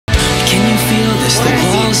you feel this? The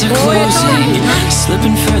walls are closing,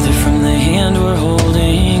 slipping further from the hand we're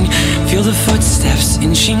holding. Feel the footsteps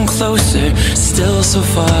inching closer, still so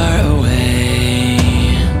far away.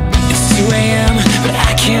 It's 2 a.m., but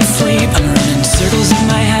I can't sleep. I'm running